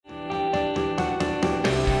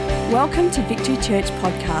Welcome to Victory Church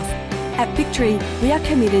Podcast. At Victory, we are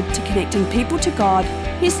committed to connecting people to God,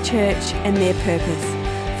 His church and their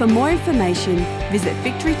purpose. For more information, visit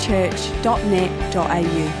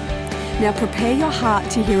victorychurch.net.au. Now prepare your heart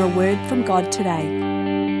to hear a word from God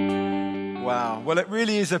today. Wow. Well, it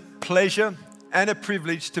really is a pleasure and a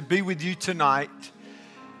privilege to be with you tonight.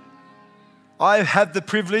 I have the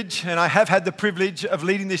privilege, and I have had the privilege of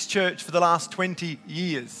leading this church for the last 20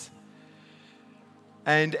 years.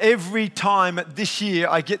 And every time this year,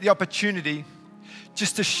 I get the opportunity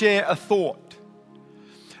just to share a thought.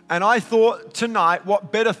 And I thought tonight,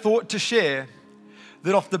 what better thought to share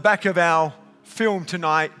than off the back of our film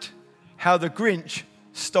tonight, How the Grinch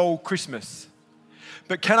Stole Christmas.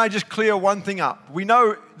 But can I just clear one thing up? We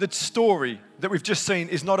know the story that we've just seen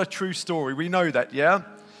is not a true story. We know that, yeah?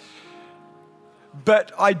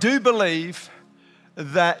 But I do believe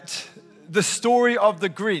that the story of the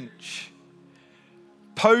Grinch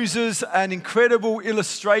poses an incredible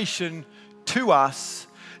illustration to us,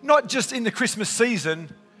 not just in the Christmas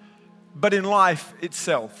season, but in life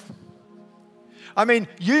itself. I mean,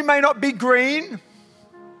 you may not be green,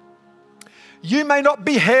 you may not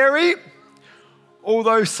be hairy,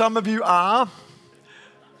 although some of you are.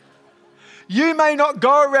 You may not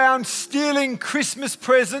go around stealing Christmas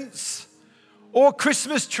presents or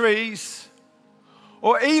Christmas trees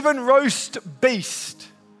or even roast beast.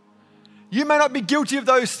 You may not be guilty of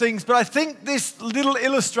those things, but I think this little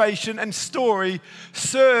illustration and story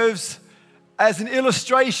serves as an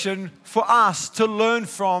illustration for us to learn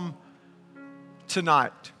from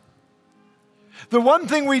tonight. The one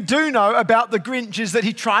thing we do know about the Grinch is that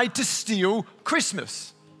he tried to steal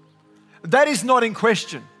Christmas. That is not in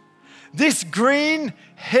question. This green,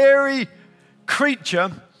 hairy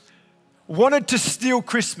creature wanted to steal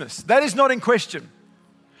Christmas. That is not in question.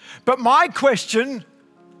 But my question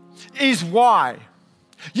is why?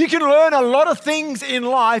 You can learn a lot of things in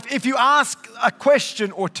life if you ask a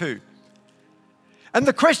question or two. And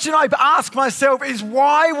the question I ask myself is,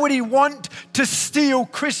 why would he want to steal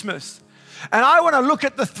Christmas? And I want to look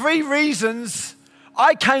at the three reasons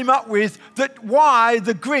I came up with that why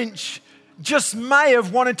the Grinch just may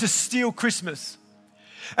have wanted to steal Christmas.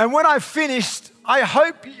 And when I've finished, I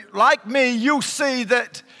hope, like me, you'll see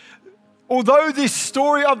that although this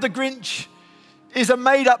story of the Grinch is a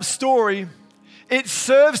made-up story, it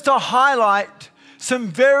serves to highlight some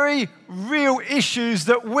very real issues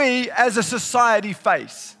that we as a society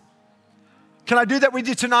face. Can I do that with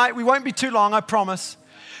you tonight? We won't be too long, I promise.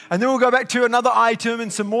 And then we'll go back to another item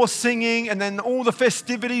and some more singing and then all the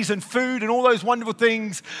festivities and food and all those wonderful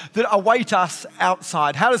things that await us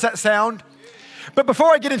outside. How does that sound? But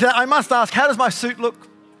before I get into that, I must ask, how does my suit look?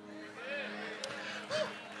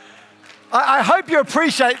 I hope you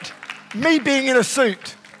appreciate me being in a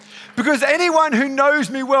suit, because anyone who knows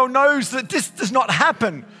me well knows that this does not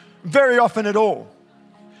happen very often at all.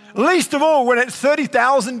 Least of all when it's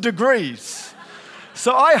 30,000 degrees.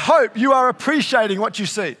 So I hope you are appreciating what you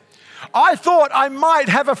see. I thought I might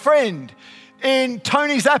have a friend in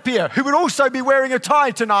Tony Zapier who would also be wearing a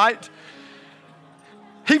tie tonight.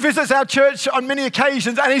 He visits our church on many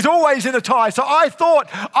occasions and he's always in a tie. So I thought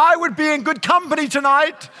I would be in good company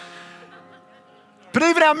tonight. But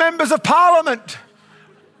even our members of parliament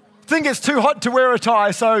think it's too hot to wear a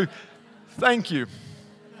tie, so thank you.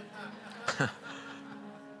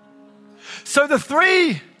 So the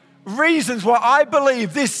three reasons why I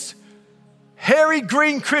believe this hairy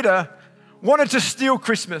green critter wanted to steal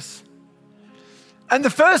Christmas. And the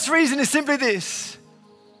first reason is simply this,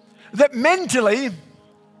 that mentally,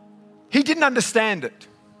 he didn't understand it.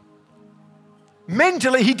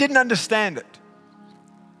 Mentally, he didn't understand it.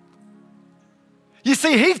 You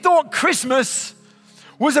see, he thought Christmas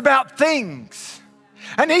was about things.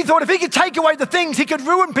 And he thought if he could take away the things, he could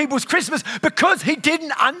ruin people's Christmas because he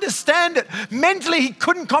didn't understand it. Mentally, he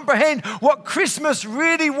couldn't comprehend what Christmas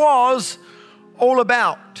really was all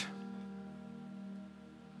about.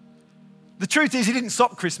 The truth is, he didn't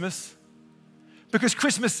stop Christmas because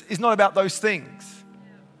Christmas is not about those things.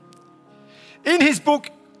 In his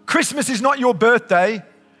book, Christmas Is Not Your Birthday,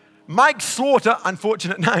 Mike Slaughter,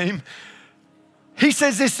 unfortunate name, he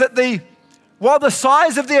says this, that while the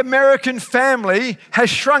size of the American family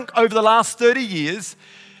has shrunk over the last 30 years,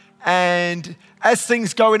 and as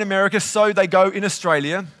things go in America, so they go in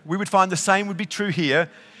Australia, we would find the same would be true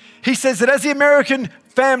here. He says that as the American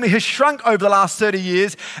family has shrunk over the last 30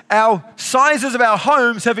 years, our sizes of our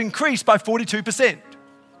homes have increased by 42%.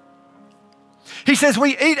 He says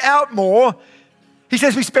we eat out more. He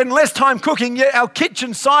says we spend less time cooking, yet our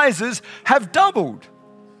kitchen sizes have doubled.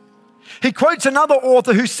 He quotes another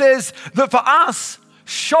author who says that for us,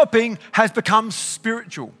 shopping has become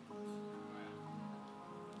spiritual.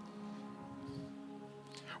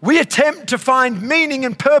 We attempt to find meaning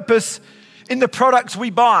and purpose in the products we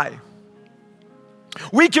buy.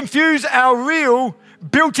 We confuse our real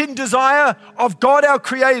built-in desire of God, our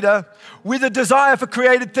Creator, with a desire for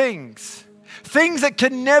created things. Things that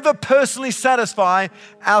can never personally satisfy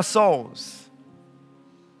our souls.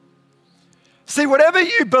 See, whatever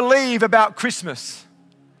you believe about Christmas,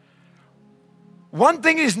 one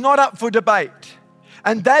thing is not up for debate,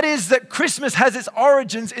 and that is that Christmas has its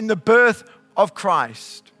origins in the birth of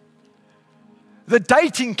Christ. The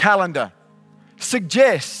dating calendar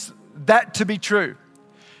suggests that to be true.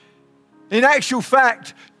 In actual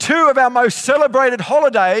fact, 2 of our most celebrated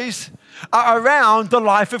holidays are around the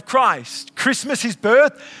life of Christ. Christmas, his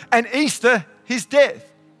birth, and Easter, his death.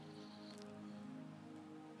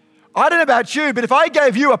 I don't know about you, but if I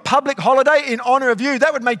gave you a public holiday in honor of you,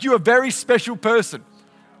 that would make you a very special person.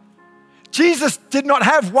 Jesus did not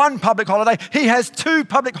have one public holiday. He has 2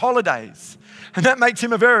 public holidays. And that makes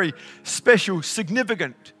him a very special,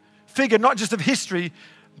 significant figure, not just of history,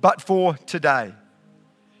 but for today.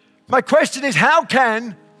 My question is, how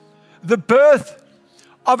can the birth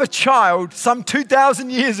of a child some 2,000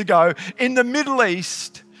 years ago in the Middle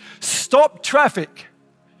East stop traffic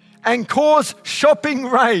and cause shopping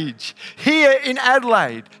rage here in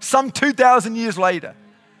Adelaide some 2,000 years later?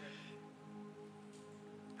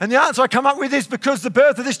 And the answer I come up with is because the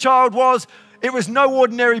birth of this child was no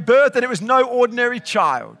ordinary birth and it was no ordinary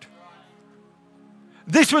child.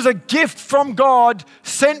 This was a gift from God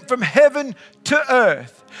sent from heaven to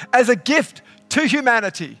earth as a gift to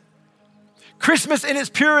humanity. Christmas in its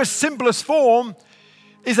purest, simplest form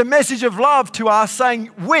is a message of love to us saying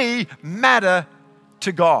we matter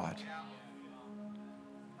to God.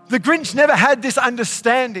 The Grinch never had this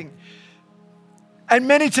understanding. And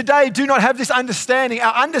many today do not have this understanding.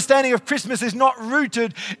 Our understanding of Christmas is not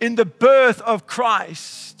rooted in the birth of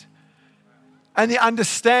Christ and the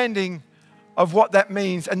understanding of what that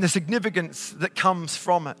means and the significance that comes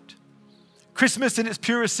from it. Christmas in its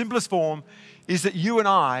purest, simplest form is that you and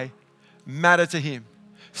I matter to him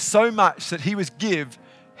so much that he would give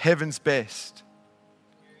heaven's best.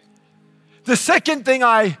 The second thing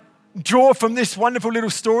I draw from this wonderful little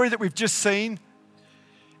story that we've just seen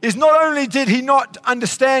is not only did he not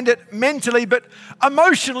understand it mentally, but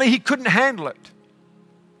emotionally he couldn't handle it.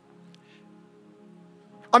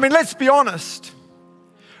 I mean, let's be honest.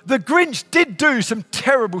 The Grinch did do some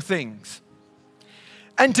terrible things.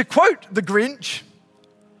 And to quote the Grinch,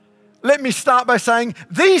 let me start by saying,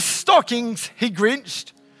 these stockings, he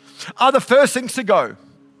Grinched, are the first things to go.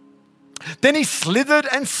 Then he slithered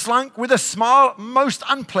and slunk with a smile most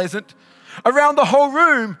unpleasant. Around the whole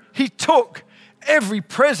room, he took every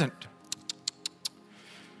present.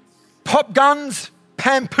 Pop guns,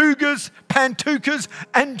 pampugas, pantukas,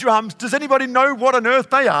 and drums. Does anybody know what on earth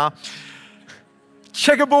they are?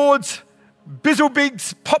 Checkerboards,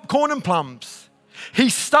 bizzlebigs, popcorn and plums. He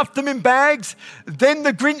stuffed them in bags. Then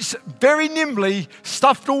the Grinch very nimbly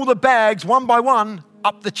stuffed all the bags one by one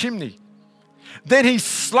up the chimney. Then he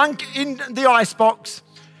slunk in the icebox.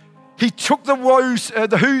 He took the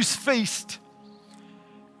Who's feast.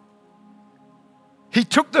 He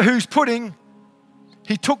took the Who's pudding.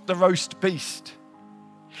 He took the roast beast.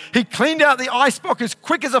 He cleaned out the icebox as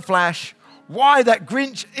quick as a flash. Why, that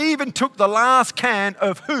Grinch even took the last can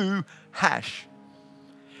of Who hash.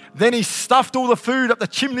 Then he stuffed all the food up the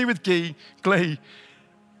chimney with glee.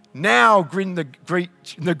 Now, grinned the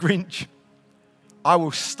Grinch, I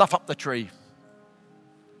will stuff up the tree.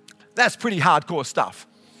 That's pretty hardcore stuff.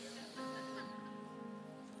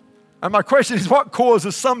 And my question is, what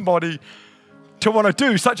causes somebody to want to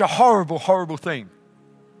do such a horrible, horrible thing?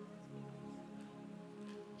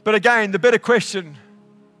 But again, the better question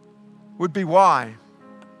would be why?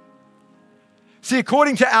 See,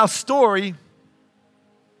 according to our story,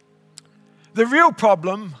 the real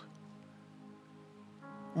problem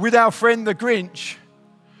with our friend the Grinch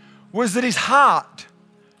was that his heart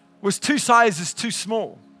was 2 sizes too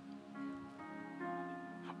small.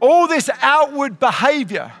 All this outward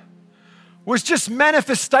behavior was just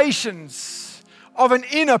manifestations of an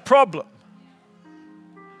inner problem.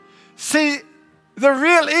 See, the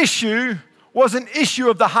real issue was an issue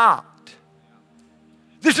of the heart.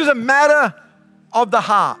 This was a matter of the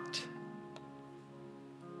heart.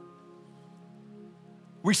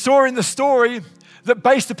 We saw in the story that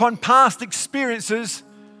based upon past experiences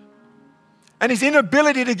and his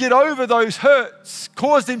inability to get over those hurts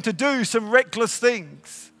caused him to do some reckless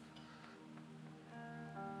things.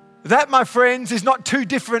 That, my friends, is not too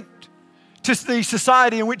different to the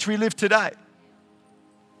society in which we live today.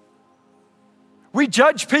 We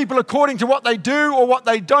judge people according to what they do or what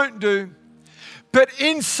they don't do. But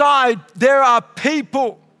inside, there are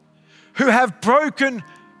people who have broken,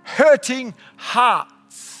 hurting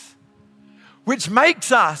hearts, which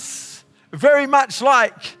makes us very much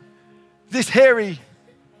like this hairy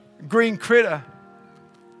green critter.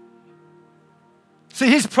 See,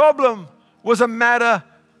 his problem was a matter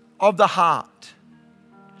of the heart.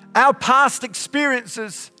 Our past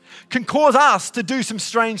experiences can cause us to do some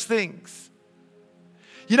strange things.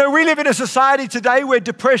 You know, we live in a society today where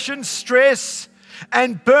depression, stress,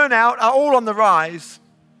 and burnout are all on the rise.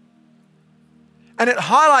 And it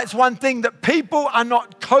highlights one thing, that people are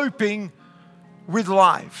not coping with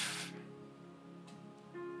life.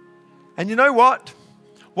 And you know what?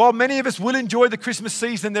 While many of us will enjoy the Christmas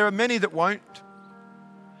season, there are many that won't.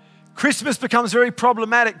 Christmas becomes very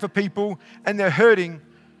problematic for people, and they're hurting,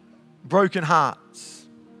 broken hearts.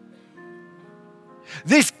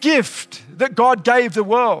 This gift that God gave the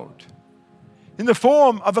world in the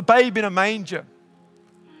form of a babe in a manger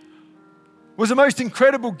was the most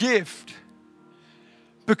incredible gift,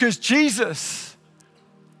 because Jesus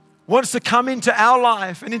wants to come into our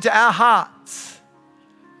life and into our hearts,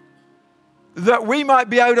 that we might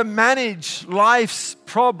be able to manage life's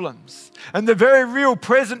problems and the very real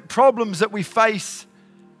present problems that we face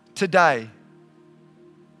today.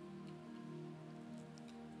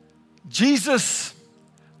 Jesus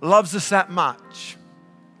loves us that much.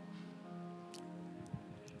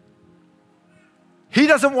 He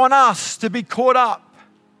doesn't want us to be caught up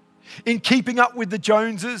in keeping up with the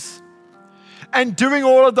Joneses and doing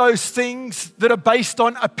all of those things that are based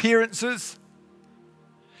on appearances.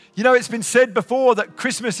 You know, it's been said before that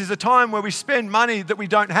Christmas is a time where we spend money that we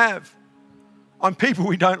don't have on people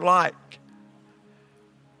we don't like.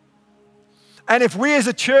 And if we as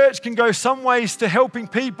a church can go some ways to helping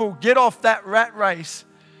people get off that rat race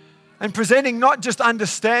and presenting not just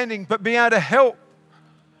understanding, but being able to help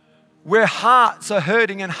where hearts are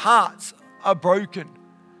hurting and hearts are broken.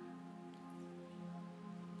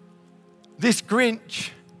 This Grinch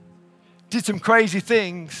did some crazy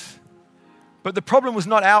things, but the problem was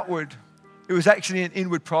not outward. It was actually an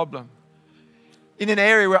inward problem in an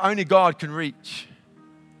area where only God can reach.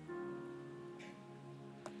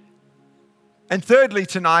 And thirdly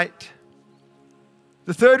tonight,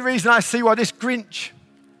 the third reason I see why this Grinch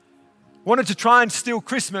wanted to try and steal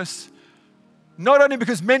Christmas, not only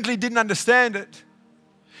because mentally he didn't understand it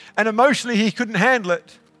and emotionally he couldn't handle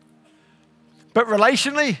it, but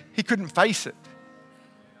relationally he couldn't face it.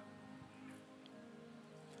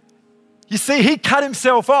 You see, he cut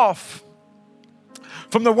himself off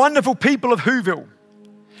from the wonderful people of Whoville,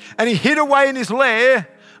 and he hid away in his lair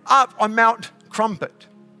up on Mount Crumpet.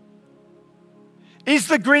 Is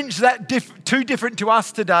the Grinch that too different to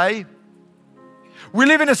us today? We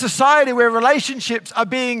live in a society where relationships are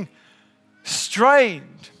being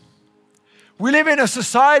strained. We live in a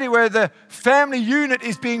society where the family unit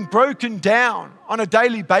is being broken down on a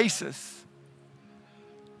daily basis.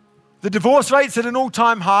 The divorce rate's at an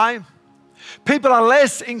all-time high. People are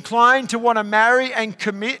less inclined to want to marry and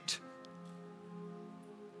commit.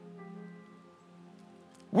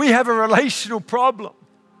 We have a relational problem,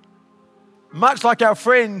 much like our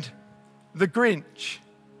friend, the Grinch.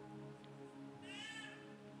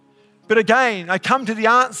 But again, I come to the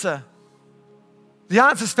answer. The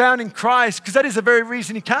answer is found in Christ, because that is the very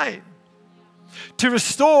reason he came. To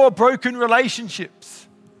restore broken relationships.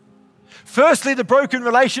 Firstly, the broken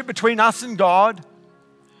relationship between us and God,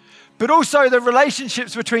 but also the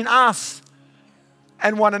relationships between us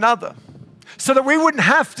and one another. So that we wouldn't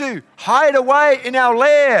have to hide away in our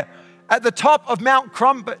lair at the top of Mount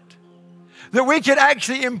Crumpet. That we could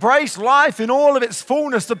actually embrace life in all of its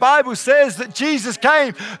fullness. The Bible says that Jesus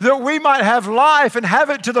came that we might have life and have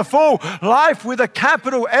it to the full. Life with a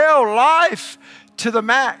capital L, life to the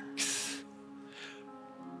max.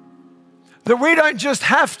 That we don't just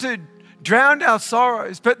have to drown our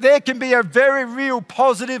sorrows, but there can be a very real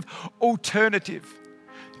positive alternative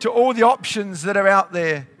to all the options that are out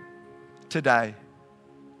there today.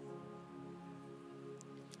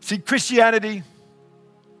 See, Christianity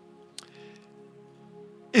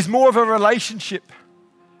is more of a relationship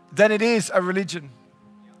than it is a religion.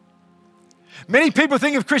 Many people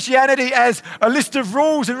think of Christianity as a list of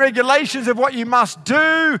rules and regulations of what you must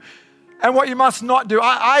do and what you must not do.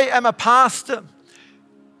 I am a pastor,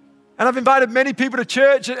 and I've invited many people to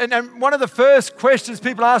church, and one of the first questions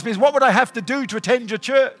people ask me is, what would I have to do to attend your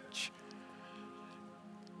church?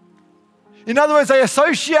 In other words, they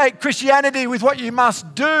associate Christianity with what you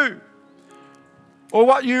must do or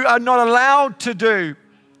what you are not allowed to do.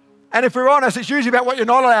 And if we're honest, it's usually about what you're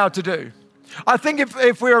not allowed to do. I think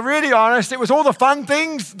if we were really honest, it was all the fun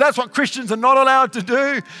things, that's what Christians are not allowed to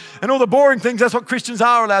do, and all the boring things, that's what Christians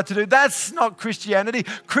are allowed to do. That's not Christianity.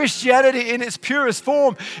 Christianity in its purest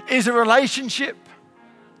form is a relationship.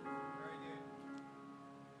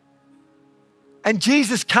 And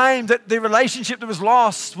Jesus came that the relationship that was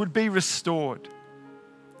lost would be restored.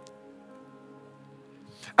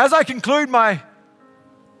 As I conclude my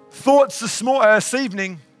thoughts this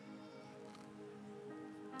evening,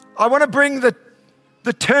 I want to bring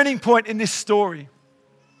the turning point in this story.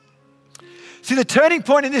 See, the turning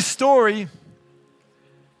point in this story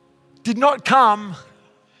did not come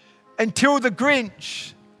until the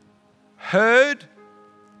Grinch heard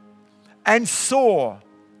and saw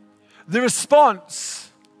the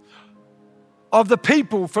response of the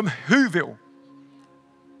people from Whoville.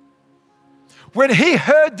 When he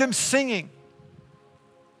heard them singing,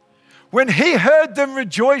 when he heard them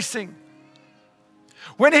rejoicing,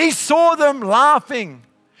 when he saw them laughing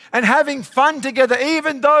and having fun together,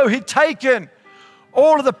 even though he'd taken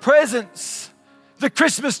all of the presents, the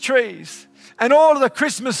Christmas trees, and all of the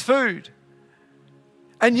Christmas food,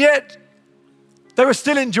 and yet they were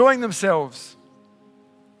still enjoying themselves.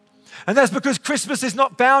 And that's because Christmas is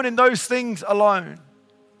not found in those things alone,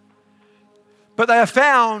 but they are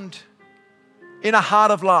found in a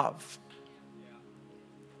heart of love.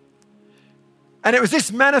 And it was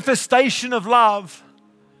this manifestation of love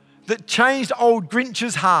that changed old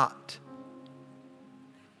Grinch's heart.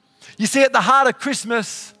 You see, at the heart of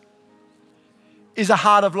Christmas is a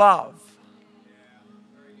heart of love.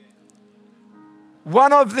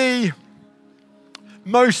 One of the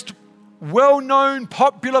most well-known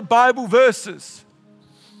popular Bible verses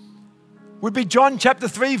would be John chapter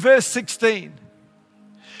 3, verse 16.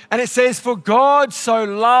 And it says, "For God so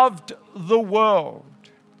loved the world."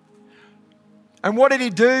 And what did he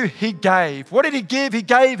do? He gave. What did he give? He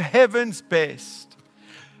gave heaven's best.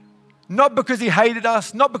 Not because he hated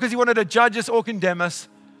us, not because he wanted to judge us or condemn us,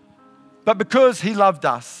 but because he loved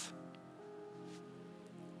us.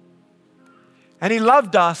 And he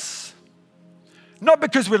loved us not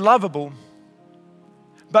because we're lovable,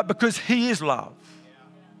 but because he is love.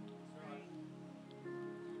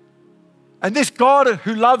 And this God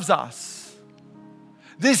who loves us,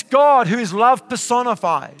 this God who is love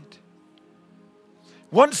personified,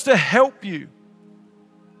 wants to help you.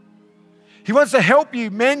 He wants to help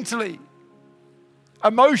you mentally,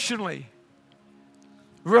 emotionally,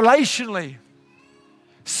 relationally,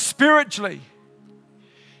 spiritually,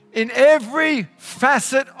 in every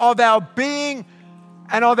facet of our being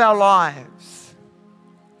and of our lives.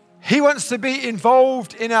 He wants to be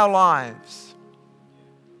involved in our lives.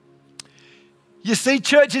 You see,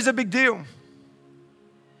 church is a big deal.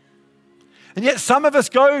 And yet some of us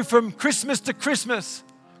go from Christmas to Christmas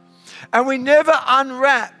and we never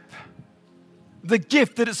unwrap the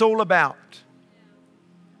gift that it's all about.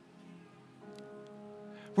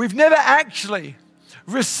 We've never actually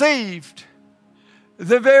received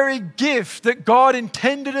the very gift that God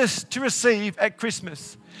intended us to receive at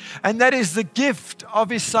Christmas. And that is the gift of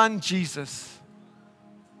His Son, Jesus.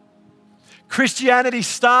 Christianity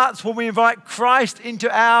starts when we invite Christ into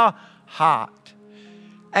our heart.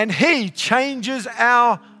 And He changes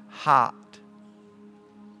our heart.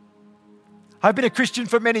 I've been a Christian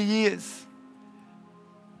for many years.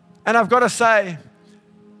 And I've got to say,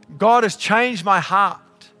 God has changed my heart.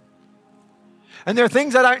 And there are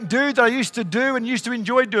things I don't do that I used to do and used to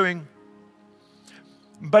enjoy doing.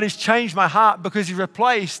 But He's changed my heart because He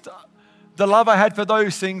replaced the love I had for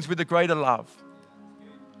those things with a greater love.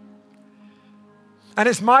 And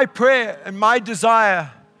it's my prayer and my desire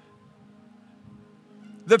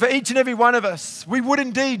that for each and every one of us, we would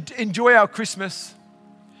indeed enjoy our Christmas.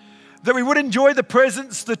 That we would enjoy the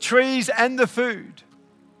presents, the trees, and the food.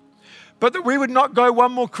 But that we would not go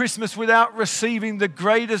one more Christmas without receiving the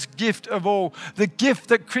greatest gift of all. The gift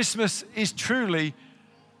that Christmas is truly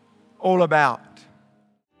all about.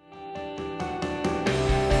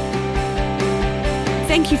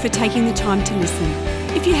 Thank you for taking the time to listen.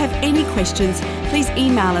 If you have any questions, please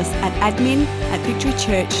email us at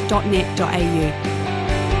admin@victorychurch.net.au.